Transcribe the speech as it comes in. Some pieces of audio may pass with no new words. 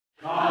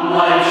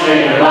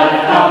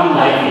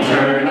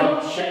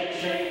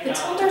The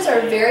tilters are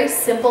a very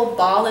simple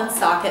ball and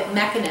socket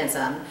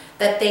mechanism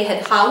that they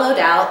had hollowed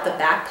out the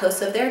back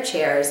posts of their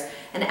chairs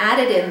and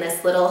added in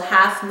this little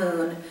half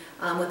moon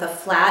with a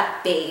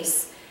flat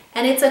base.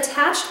 And it's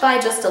attached by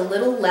just a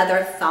little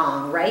leather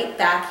thong right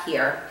back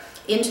here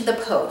into the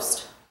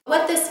post.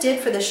 What this did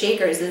for the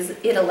shakers is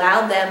it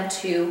allowed them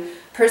to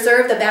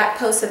preserve the back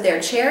posts of their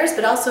chairs,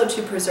 but also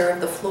to preserve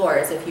the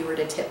floors if you were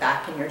to tip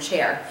back in your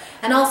chair.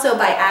 And also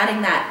by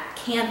adding that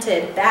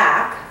canted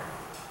back,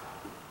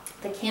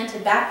 the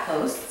canted back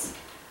posts,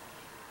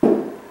 you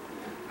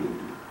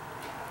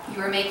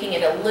were making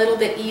it a little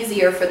bit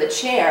easier for the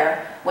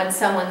chair when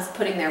someone's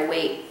putting their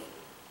weight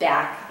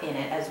back in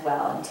it as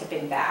well and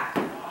tipping back.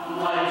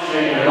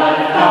 Shake your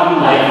life,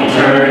 come like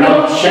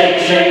eternal, shake,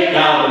 shake,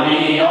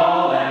 gallery, all